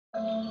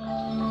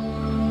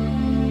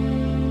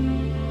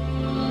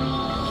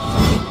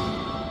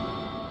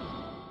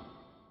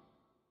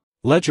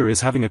Ledger is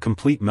having a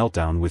complete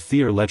meltdown with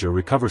their Ledger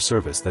Recover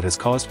service that has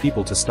caused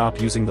people to stop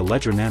using the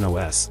Ledger Nano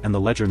S and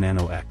the Ledger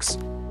Nano X.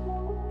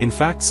 In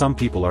fact, some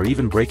people are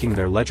even breaking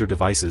their Ledger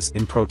devices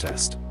in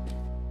protest.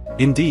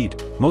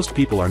 Indeed, most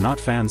people are not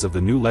fans of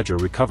the new Ledger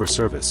Recover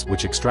service,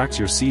 which extracts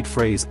your seed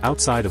phrase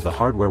outside of the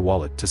hardware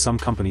wallet to some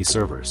company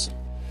servers.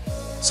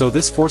 So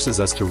this forces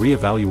us to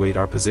re-evaluate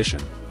our position,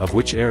 of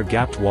which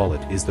air-gapped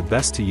wallet is the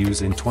best to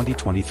use in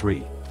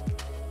 2023.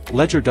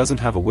 Ledger doesn't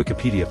have a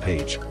Wikipedia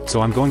page, so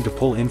I'm going to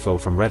pull info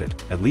from Reddit,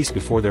 at least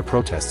before their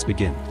protests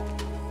begin.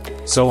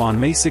 So on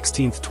May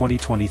 16,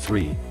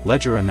 2023,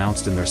 Ledger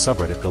announced in their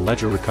subreddit the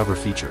Ledger Recover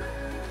feature.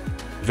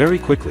 Very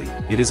quickly,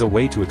 it is a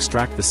way to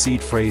extract the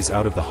seed phrase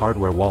out of the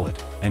hardware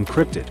wallet,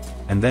 encrypt it,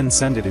 and then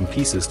send it in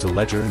pieces to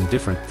Ledger and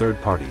different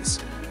third parties.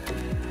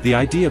 The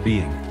idea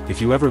being,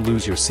 if you ever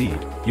lose your seed,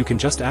 you can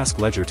just ask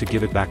Ledger to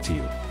give it back to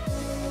you.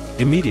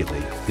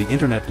 Immediately, the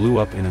internet blew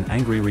up in an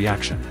angry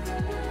reaction.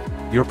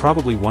 You're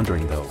probably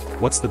wondering though,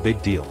 what's the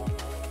big deal?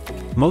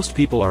 Most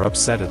people are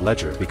upset at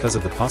Ledger because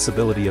of the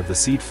possibility of the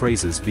seed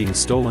phrases being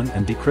stolen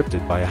and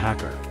decrypted by a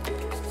hacker.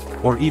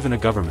 Or even a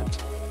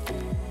government.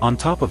 On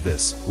top of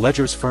this,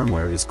 Ledger's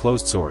firmware is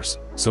closed source,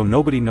 so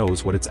nobody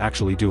knows what it's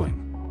actually doing.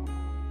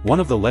 One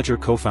of the Ledger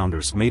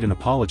co-founders made an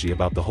apology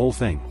about the whole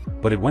thing,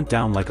 but it went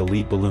down like a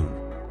lead balloon.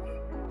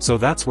 So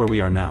that's where we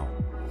are now.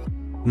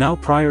 Now,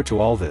 prior to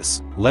all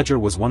this, Ledger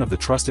was one of the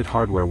trusted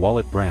hardware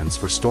wallet brands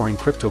for storing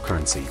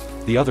cryptocurrency,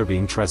 the other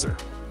being Trezor.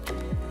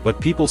 But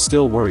people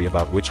still worry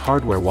about which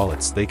hardware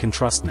wallets they can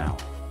trust now.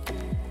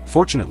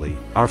 Fortunately,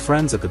 our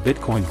friends at the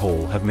Bitcoin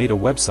Hole have made a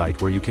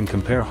website where you can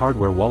compare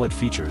hardware wallet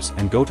features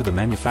and go to the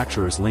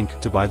manufacturer's link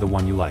to buy the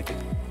one you like.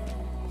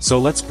 So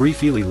let's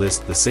briefly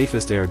list the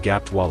safest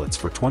air-gapped wallets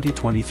for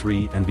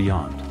 2023 and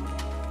beyond.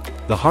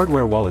 The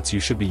hardware wallets you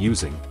should be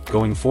using,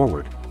 going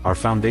forward, are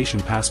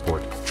Foundation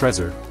Passport,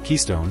 Trezor,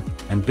 Keystone,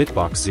 and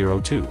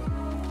Bitbox02.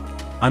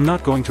 I'm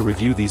not going to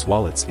review these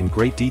wallets in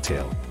great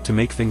detail, to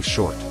make things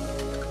short.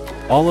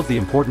 All of the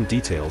important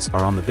details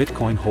are on the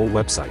Bitcoin Hole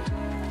website.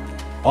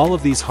 All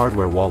of these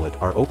hardware wallets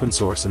are open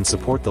source and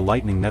support the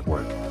Lightning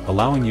Network,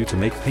 allowing you to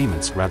make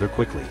payments rather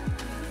quickly.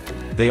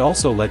 They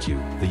also let you,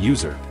 the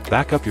user,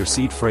 back up your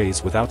seed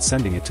phrase without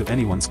sending it to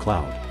anyone's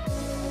cloud.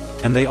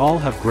 And they all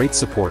have great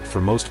support for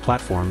most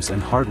platforms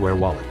and hardware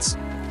wallets.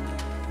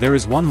 There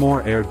is one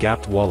more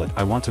air-gapped wallet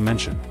I want to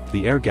mention,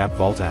 the AirGap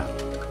Vault app.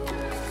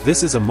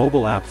 This is a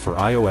mobile app for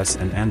iOS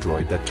and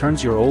Android that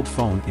turns your old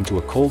phone into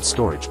a cold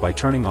storage by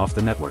turning off the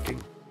networking.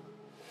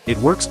 It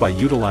works by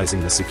utilizing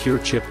the secure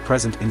chip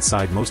present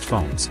inside most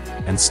phones,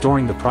 and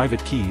storing the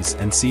private keys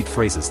and seed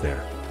phrases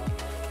there.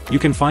 You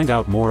can find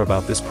out more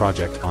about this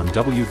project on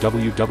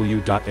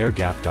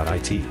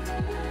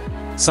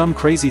www.airgap.it. Some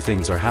crazy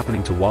things are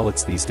happening to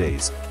wallets these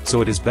days,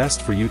 so it is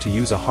best for you to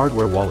use a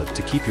hardware wallet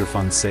to keep your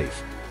funds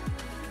safe.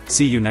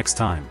 See you next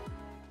time.